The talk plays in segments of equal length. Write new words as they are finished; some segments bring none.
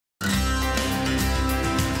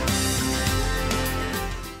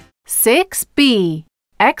6B.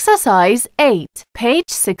 Exercise 8, page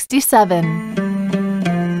 67.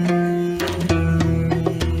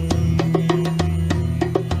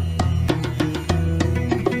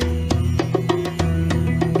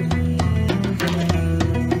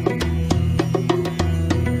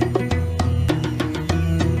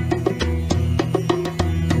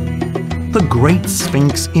 The Great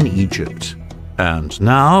Sphinx in Egypt. And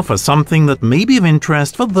now for something that may be of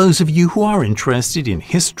interest for those of you who are interested in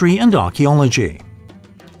history and archaeology.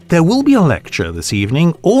 There will be a lecture this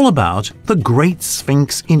evening all about the Great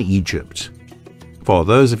Sphinx in Egypt. For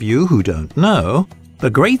those of you who don't know, the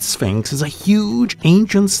Great Sphinx is a huge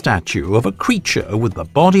ancient statue of a creature with the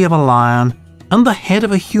body of a lion and the head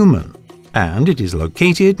of a human, and it is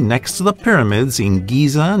located next to the pyramids in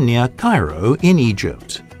Giza near Cairo in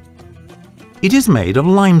Egypt. It is made of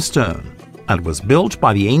limestone and was built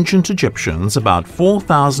by the ancient Egyptians about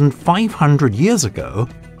 4,500 years ago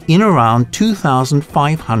in around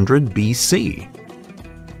 2,500 BC.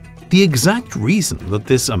 The exact reason that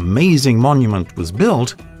this amazing monument was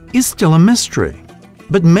built is still a mystery,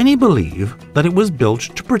 but many believe that it was built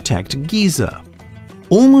to protect Giza,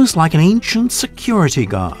 almost like an ancient security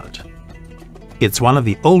guard. It's one of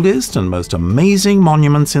the oldest and most amazing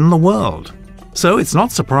monuments in the world, so it's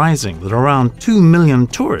not surprising that around 2 million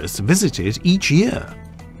tourists visit it each year.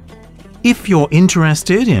 If you're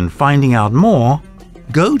interested in finding out more,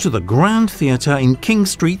 go to the Grand Theatre in King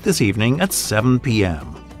Street this evening at 7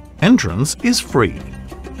 p.m. Entrance is free.